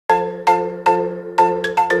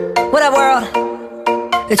What up,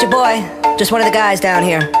 world? It's your boy, just one of the guys down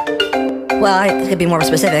here. Well, I could be more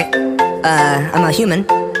specific. I'm a human.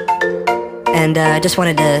 And just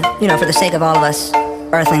wanted to, you know, for the sake of all of us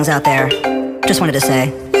earthlings out there, just wanted to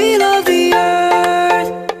say, we love the earth,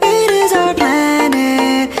 it is our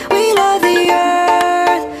planet. We love the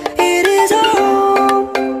earth, it is our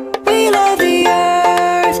home. We love the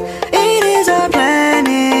earth, it is our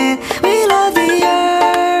planet. We love the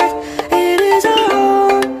earth, it is our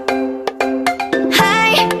home.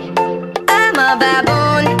 Hi, I'm a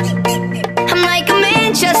baboon. I'm like a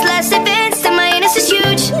man, just less advanced, and my anus is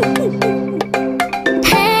huge.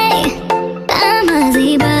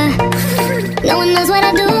 No one knows what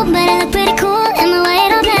I do, but I look pretty cool in my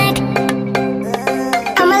white or black.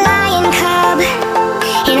 I'm a lion cub,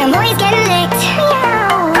 and I'm always getting licked.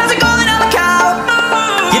 How's it going? I'm a cow.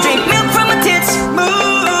 You drink milk from my tits.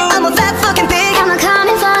 I'm a fat fucking pig. I'm a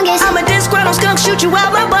common fungus. I'm a disgruntled skunk, shoot you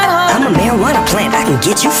out my butthole. I'm a marijuana plant, I can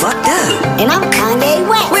get you fucked up. And I'm Kanye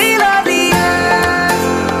West. We love the earth,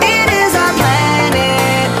 it is our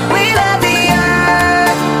planet. We love the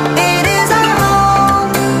earth, it is our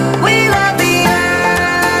home. We love the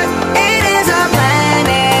earth, it is our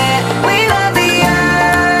planet. We love the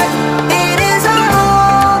earth, it is our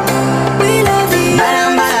home. We love the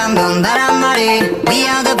earth. Ba-dum, boom, ba-dum, we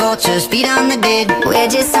are the vultures, feet on the dead. We're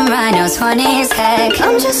just some rhinos, funny as heck.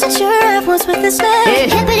 I'm just a giraffe, what's with this leg?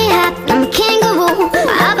 Hippity hop, I'm a kangaroo.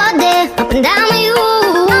 How about that? Up and down with you.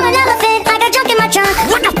 I'm an elephant, I got junk in my trunk.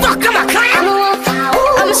 What the fuck, I'm a clown? I'm a wolf.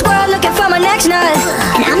 I'm a squirrel looking for my next nut.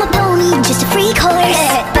 And I'm a pony, just a freak horse.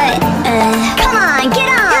 But, come on, get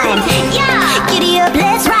on. Yeah, giddy up,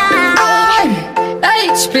 let's ride.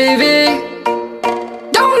 H, baby,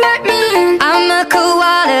 don't let me in. I'm a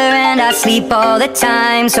koala and I sleep all the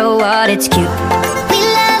time, so what, it's cute. We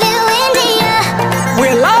love you, India. We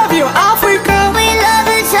love you, Africa. We love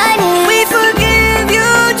you, China. We forgive you,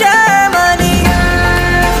 Germany.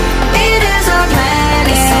 It is our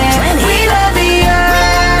planet. We love the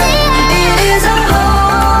earth. It is our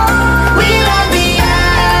home. We love the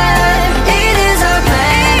earth. It is our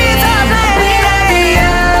planet. We love the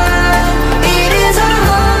earth. It is our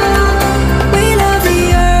home. We love the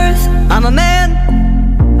earth. I'm a man.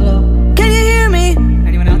 Hello. Can you hear me?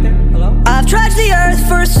 Anyone out there? Hello. I've trudged the earth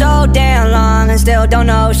for so damn long and still don't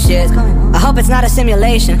know shit. I hope it's not a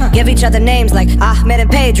simulation. Give each other names like Ahmed and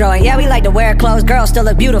Pedro. And yeah, we like to wear clothes, girls still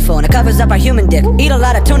look beautiful, and it covers up our human dick. Eat a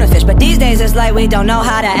lot of tuna fish, but these days it's like we don't know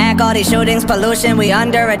how to act. All these shootings, pollution, we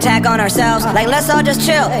under attack on ourselves. Like, let's all just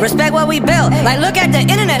chill, respect what we built. Like, look at the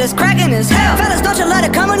internet, it's cracking as hell. Fellas, don't you let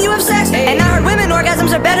it come when you have sex. And I heard women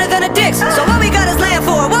orgasms are better than a dick's. So what we gotta stand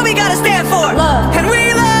for, what we gotta stand for, love. And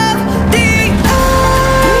we love the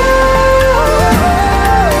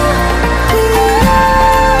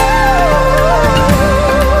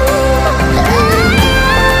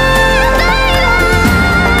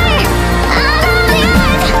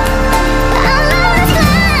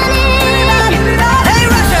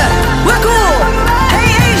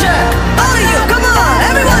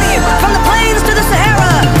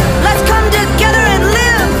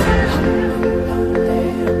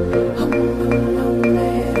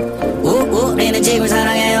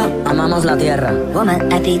amamos la tierra. Woman,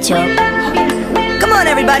 ha dicho. Come on,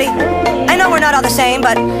 everybody. I know we're not all the same,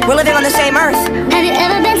 but we're living on the same earth. Have you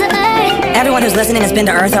ever been to Earth? Everyone who's listening has been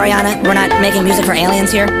to Earth, Ariana. We're not making music for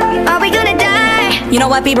aliens here. Are we gonna die? You know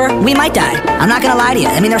what, Bieber? We might die. I'm not gonna lie to you.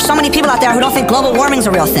 I mean, there's so many people out there who don't think global warming's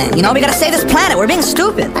a real thing. You know, we gotta save this planet. We're being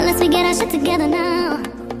stupid. Unless we get our shit together now.